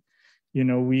 already.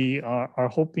 We are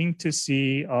hoping to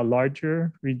see a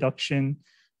larger reduction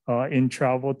in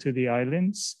travel to the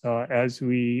islands as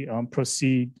we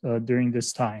proceed during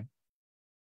this time.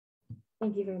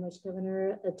 Thank you very much,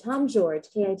 Governor. Tom George,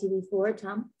 KITV4.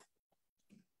 Tom.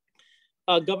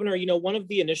 Governor, one of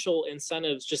the initial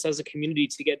incentives just as a community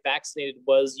to get vaccinated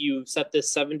was you set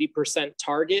this 70%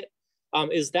 target.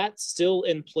 Is that still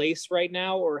in place right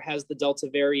now, or has the Delta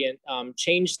variant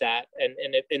changed that?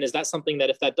 And is that something that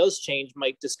if that does change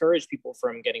might discourage people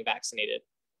from getting vaccinated?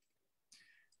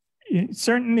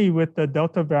 Certainly with the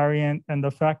Delta variant and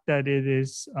the fact that it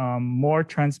is more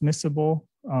transmissible,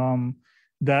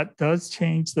 that does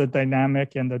change the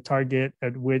dynamic and the target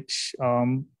at which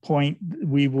point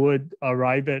we would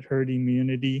arrive at herd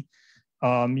immunity.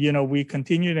 We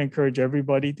continue to encourage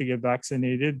everybody to get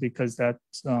vaccinated because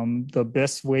that's the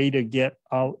best way to get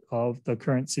out of the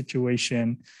current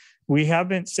situation. We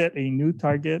haven't set a new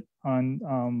target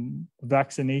on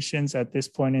vaccinations at this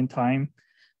point in time.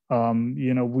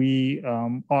 We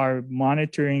are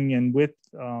monitoring, and with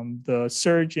the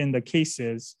surge in the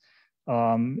cases,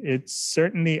 it's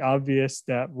certainly obvious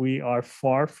that we are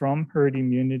far from herd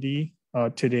immunity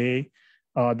today.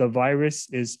 The virus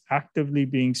is actively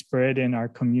being spread in our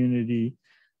community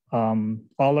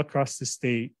all across the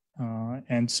state.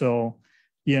 And so,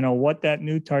 what that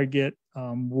new target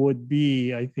would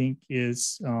be, I think,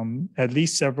 is at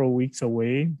least several weeks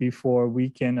away before we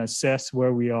can assess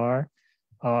where we are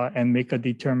and make a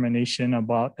determination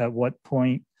about at what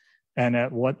point and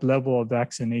at what level of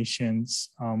vaccinations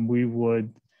we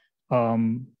would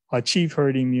achieve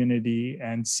herd immunity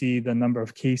and see the number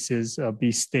of cases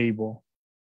be stable.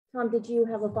 Tom, did you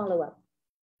have a follow-up?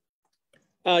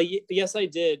 Yes, I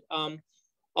did.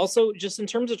 Also, just in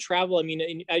terms of travel,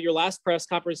 at your last press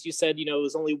conference, you said, it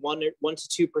was only 1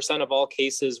 to 2% of all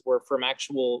cases were from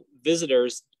actual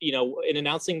visitors. In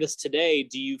announcing this today,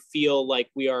 do you feel like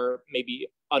we are maybe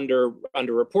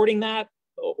underreporting that?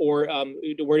 Or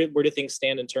where do things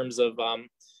stand in terms of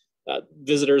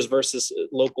visitors versus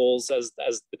locals as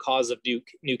the cause of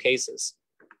new cases?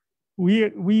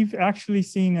 We've actually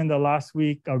seen in the last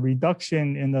week a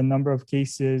reduction in the number of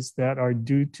cases that are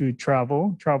due to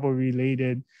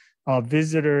travel-related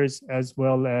visitors as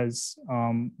well as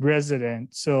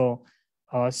residents. So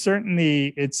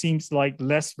certainly it seems like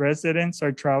less residents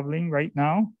are traveling right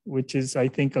now, which is, I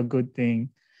think, a good thing.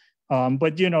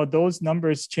 But those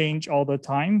numbers change all the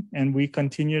time, and we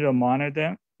continue to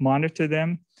monitor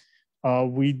them.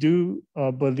 We do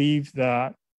believe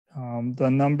that the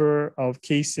number of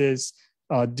cases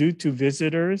due to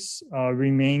visitors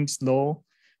remains low.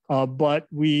 But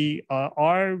we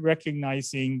are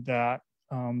recognizing that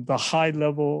the high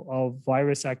level of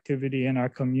virus activity in our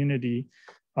community,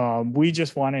 we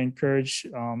just want to encourage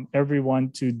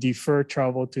everyone to defer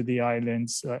travel to the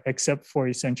islands, except for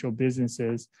essential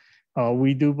businesses.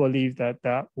 We do believe that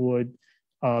that would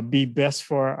be best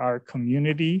for our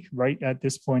community right at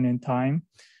this point in time.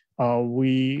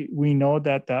 We know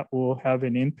that that will have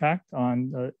an impact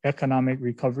on the economic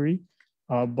recovery,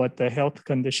 but the health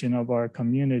condition of our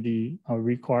community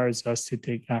requires us to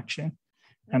take action.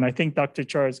 And I think Dr.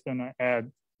 Char is going to add.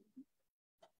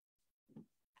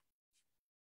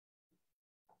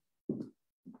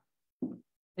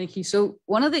 Thank you. So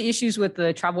one of the issues with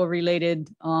the travel-related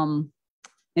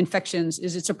infections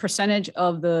is it's a percentage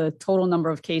of the total number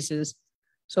of cases.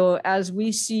 So as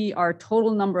we see our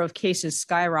total number of cases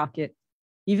skyrocket,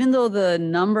 even though the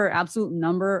absolute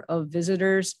number of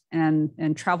visitors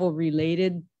and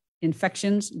travel-related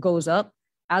infections goes up,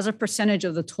 as a percentage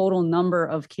of the total number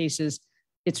of cases,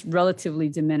 it's relatively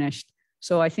diminished.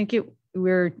 So I think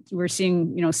we're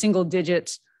seeing single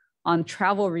digits on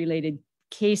travel-related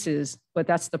cases, but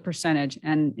that's the percentage.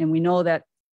 And we know that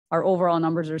our overall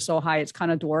numbers are so high, it's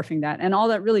kind of dwarfing that. And all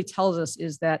that really tells us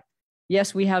is that,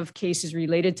 yes, we have cases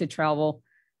related to travel.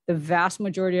 The vast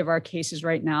majority of our cases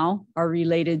right now are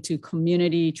related to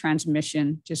community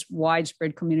transmission, just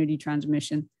widespread community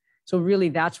transmission. So really,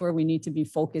 that's where we need to be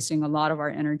focusing a lot of our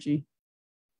energy.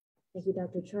 Thank you,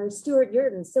 Dr. Char. Stuart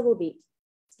Yurden, Civil Beat.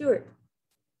 Stuart.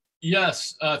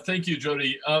 Yes, thank you,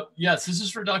 Jody. Yes, this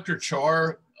is for Dr.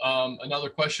 Char. Another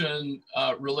question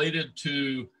related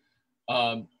to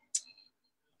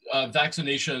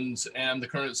vaccinations and the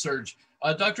current surge.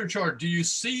 Dr. Char, do you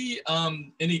see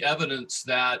any evidence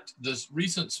that this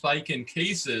recent spike in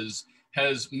cases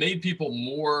has made people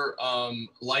more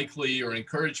likely or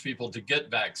encourage people to get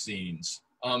vaccines?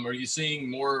 Are you seeing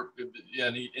more,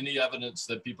 any evidence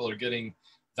that people are getting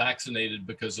vaccinated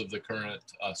because of the current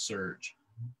surge?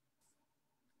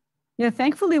 Yeah,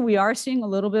 thankfully, we are seeing a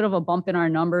little bit of a bump in our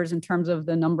numbers in terms of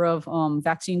the number of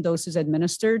vaccine doses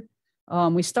administered.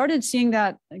 We started seeing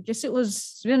that, I guess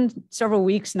it's been several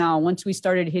weeks now. Once we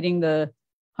started hitting the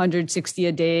 160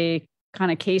 a day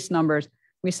kind of case numbers,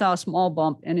 we saw a small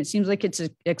bump, and it seems like it's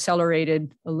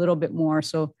accelerated a little bit more.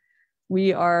 So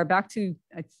we are back to,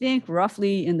 I think,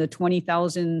 roughly in the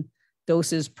 20,000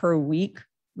 doses per week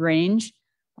range.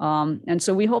 And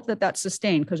so we hope that that's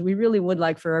sustained, because we really would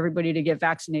like for everybody to get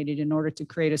vaccinated in order to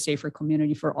create a safer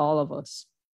community for all of us.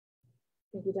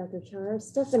 Thank you, Dr. Char.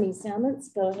 Stephanie Salmons,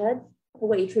 go ahead.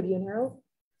 Hawaii Tribune Herald.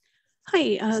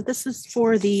 Hi, this is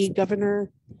for the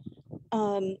governor.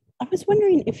 I was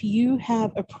wondering if you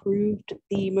have approved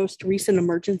the most recent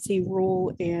emergency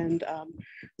rule and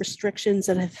restrictions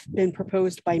that have been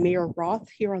proposed by Mayor Roth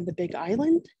here on the Big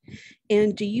Island.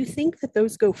 And do you think that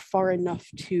those go far enough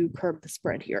to curb the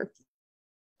spread here?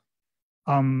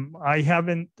 I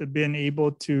haven't been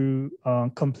able to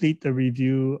complete the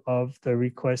review of the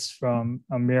request from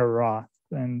Mayor Roth.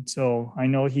 And so I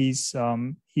know he's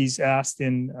asked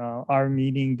in our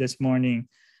meeting this morning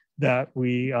that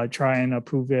we try and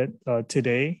approve it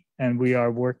today, and we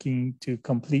are working to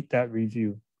complete that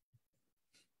review.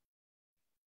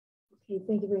 Okay,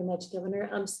 thank you very much, Governor.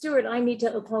 Stuart, I need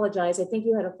to apologize. I think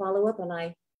you had a follow-up and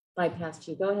I bypassed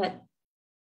you. Go ahead.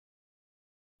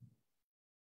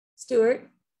 Stuart?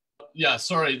 Yeah,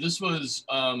 sorry. This was,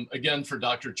 again, for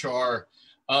Dr. Char.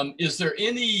 Is there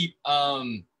any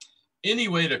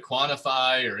way to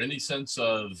quantify or any sense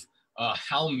of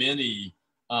how many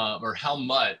or how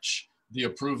much the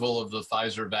approval of the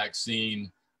Pfizer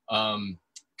vaccine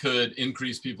could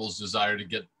increase people's desire to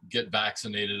get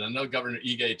vaccinated? I know Governor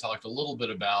Ige talked a little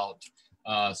bit about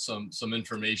some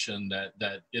information that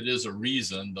it is a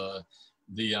reason,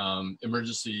 the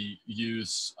emergency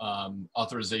use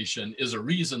authorization is a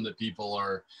reason that people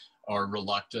are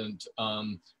reluctant.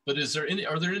 But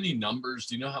are there any numbers?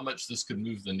 Do you know how much this could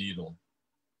move the needle?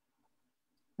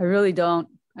 I really don't.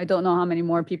 I don't know how many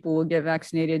more people will get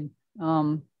vaccinated.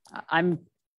 I'm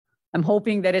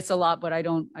hoping that it's a lot, but I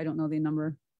don't know the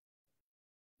number.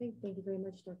 Thank you very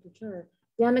much, Dr. Char.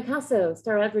 Dan Micasso,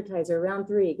 Star Advertiser, round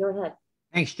 3. Go ahead.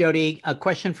 Thanks, Jody. A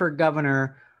question for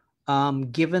Governor.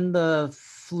 Given the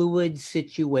fluid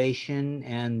situation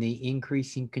and the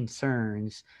increasing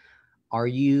concerns, are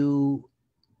you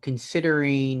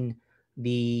considering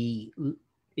the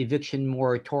eviction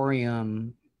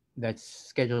moratorium that's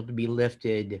scheduled to be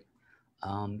lifted?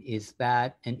 Is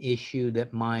that an issue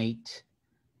that might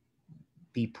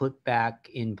be put back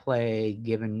in play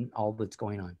given all that's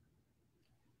going on?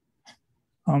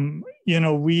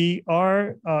 We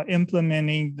are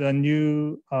implementing the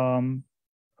new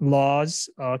laws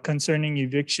concerning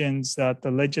evictions that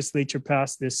the legislature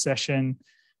passed this session.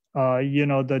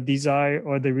 The desire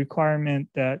or the requirement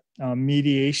that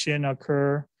mediation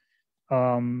occur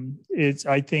is,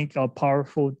 I think, a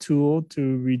powerful tool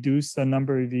to reduce the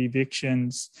number of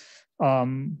evictions.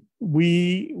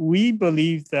 We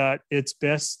believe that it's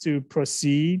best to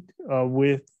proceed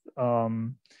with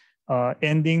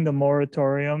ending the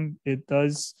moratorium. It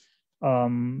does.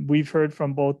 We've heard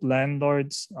from both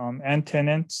landlords and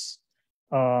tenants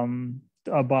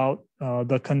about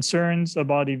the concerns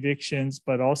about evictions,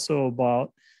 but also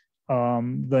about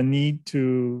the need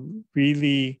to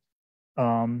really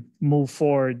move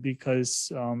forward,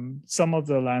 because some of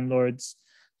the landlords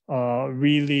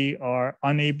really are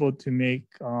unable to make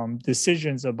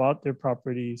decisions about their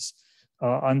properties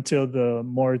until the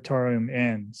moratorium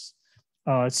ends.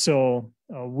 So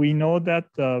we know that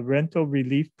the rental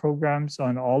relief programs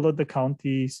on all of the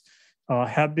counties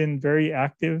have been very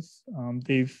active.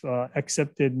 They've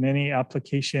accepted many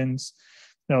applications.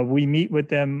 We meet with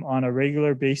them on a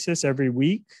regular basis every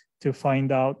week to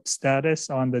find out status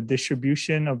on the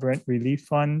distribution of rent relief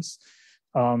funds.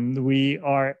 We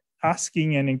are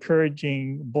asking and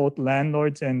encouraging both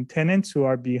landlords and tenants who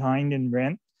are behind in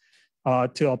rent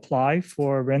to apply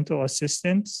for rental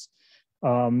assistance.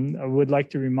 I would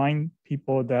like to remind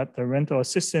people that the rental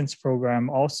assistance program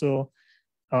also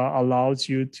allows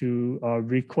you to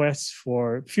request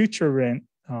for future rent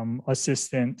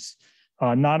assistance,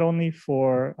 not only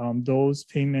for those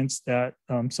payments that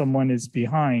someone is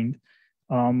behind,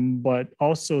 but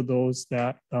also those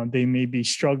that they may be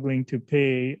struggling to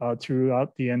pay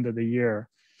throughout the end of the year.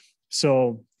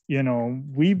 So,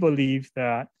 we believe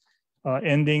that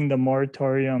ending the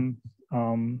moratorium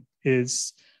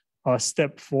is a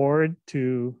step forward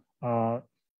to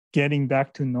getting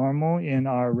back to normal in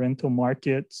our rental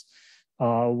markets.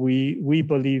 We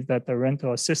believe that the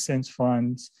rental assistance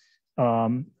funds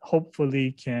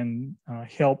hopefully can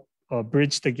help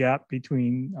bridge the gap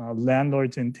between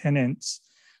landlords and tenants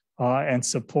and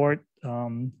support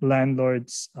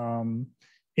landlords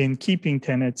in keeping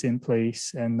tenants in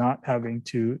place and not having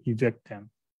to evict them.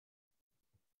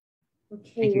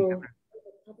 Okay,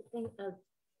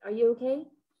 are you okay,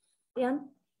 Dan?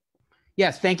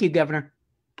 Yes, thank you, Governor.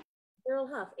 Daryl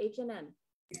Huff, HNN.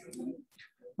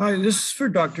 Hi, this is for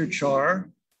Dr. Char.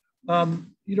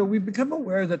 We've become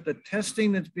aware that the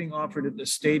testing that's being offered at the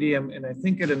stadium, and I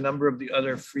think at a number of the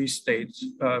other free sites,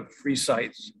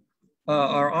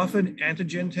 are often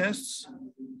antigen tests.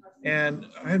 And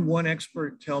I had one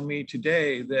expert tell me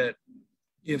today that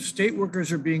if state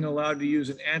workers are being allowed to use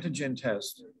an antigen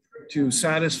test to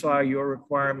satisfy your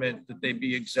requirement that they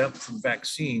be exempt from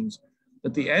vaccines,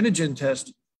 that the antigen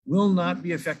test will not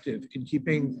be effective in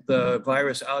keeping the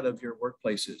virus out of your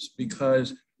workplaces,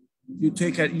 because you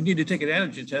need to take an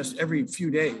antigen test every few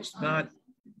days, not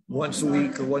once a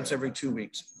week or once every 2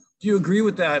 weeks. Do you agree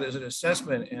with that as an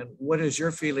assessment? And what is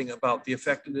your feeling about the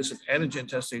effectiveness of antigen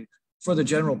testing for the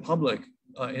general public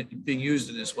being used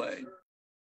in this way?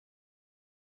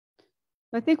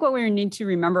 I think what we need to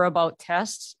remember about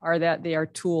tests are that they are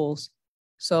tools.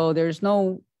 So there's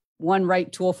no one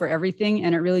right tool for everything,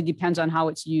 and it really depends on how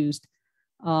it's used.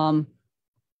 And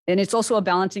it's also a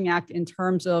balancing act in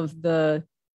terms of the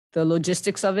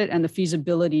logistics of it and the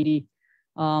feasibility.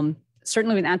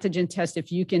 Certainly with antigen test,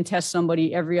 if you can test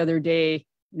somebody every other day,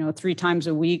 3 times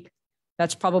a week,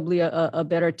 that's probably a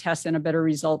better test and a better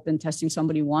result than testing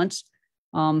somebody once.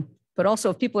 But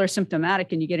also if people are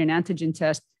symptomatic and you get an antigen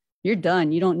test, you're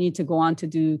done. You don't need to go on to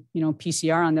do,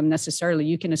 PCR on them necessarily.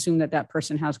 You can assume that that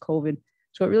person has COVID.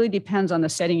 So it really depends on the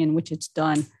setting in which it's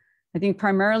done. I think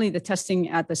primarily the testing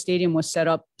at the stadium was set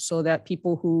up so that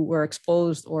people who were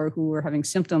exposed or who were having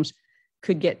symptoms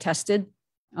could get tested.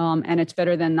 And it's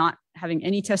better than not having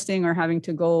any testing or having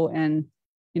to go and,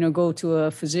 go to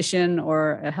a physician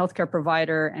or a healthcare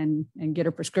provider and get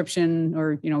a prescription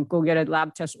or, go get a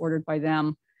lab test ordered by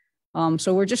them.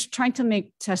 So we're just trying to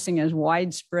make testing as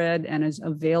widespread and as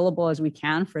available as we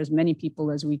can for as many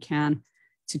people as we can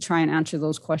to try and answer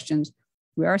those questions.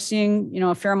 We are seeing,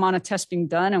 a fair amount of tests being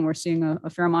done, and we're seeing a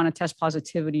fair amount of test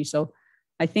positivity. So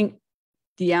I think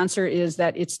the answer is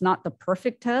that it's not the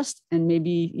perfect test, and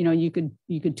maybe, you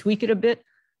could tweak it a bit,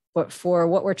 but for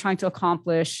what we're trying to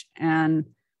accomplish and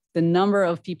the number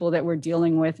of people that we're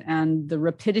dealing with and the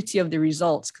rapidity of the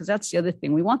results, because that's the other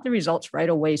thing. We want the results right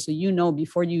away. So,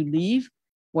 before you leave,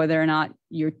 whether or not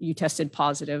you tested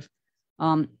positive.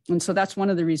 And so that's one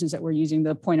of the reasons that we're using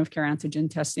the point of care antigen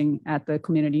testing at the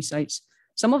community sites.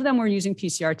 Some of them we're using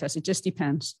PCR tests. It just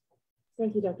depends.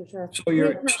 Thank you, Dr.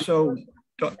 Char.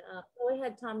 Go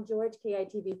ahead, Tom George,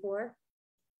 KITV4.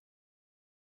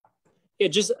 Yeah,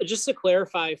 just to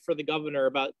clarify for the governor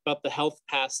about the health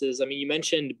passes. I mean, you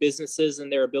mentioned businesses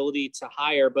and their ability to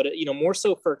hire, but more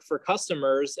so for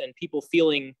customers and people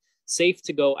feeling safe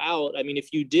to go out. I mean,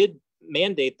 if you did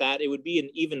mandate that, it would be an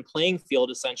even playing field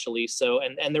essentially. So,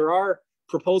 and there are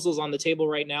proposals on the table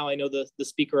right now. I know the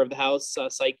Speaker of the House,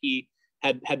 Saiki,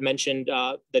 had mentioned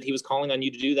that he was calling on you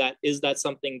to do that. Is that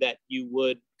something that you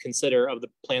would consider of the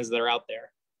plans that are out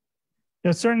there?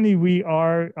 Yeah, certainly we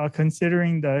are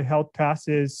considering the health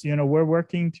passes. We're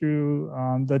working through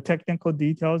the technical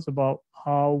details about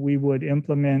how we would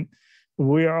implement.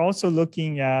 We are also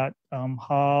looking at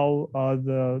how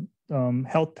the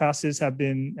health passes have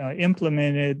been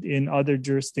implemented in other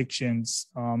jurisdictions,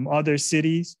 other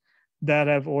cities that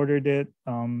have ordered it.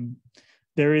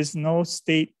 There is no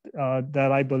state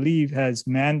that I believe has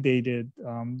mandated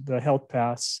the health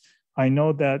pass. I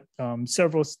know that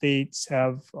several states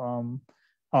have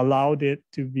allowed it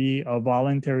to be a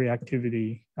voluntary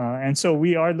activity. And so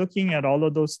we are looking at all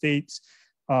of those states,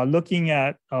 looking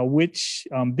at which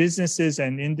businesses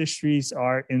and industries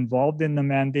are involved in the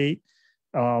mandate,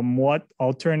 what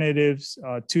alternatives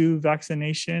to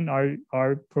vaccination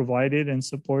are provided and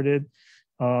supported.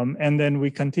 And then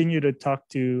we continue to talk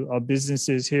to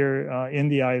businesses here in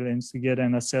the islands to get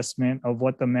an assessment of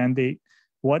what the mandate,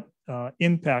 what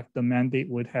impact the mandate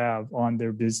would have on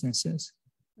their businesses.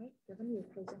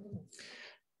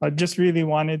 I just really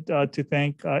wanted to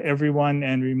thank everyone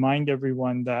and remind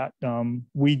everyone that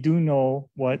we do know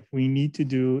what we need to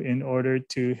do in order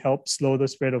to help slow the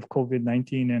spread of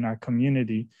COVID-19 in our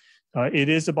community. It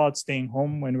is about staying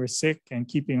home when we're sick and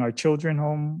keeping our children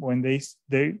home when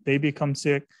they become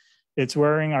sick. It's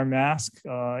wearing our mask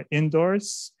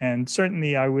indoors. And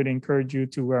certainly I would encourage you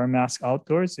to wear a mask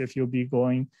outdoors if you'll be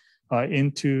going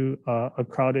into a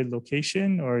crowded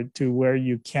location or to where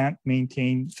you can't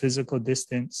maintain physical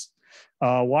distance.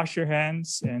 Wash your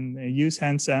hands and use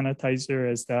hand sanitizer,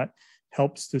 as that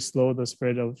helps to slow the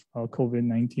spread of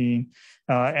COVID-19.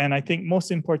 And I think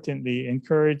most importantly,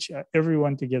 encourage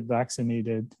everyone to get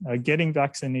vaccinated. Getting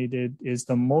vaccinated is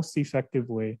the most effective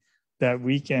way that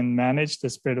we can manage the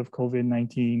spread of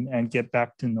COVID-19 and get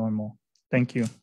back to normal. Thank you.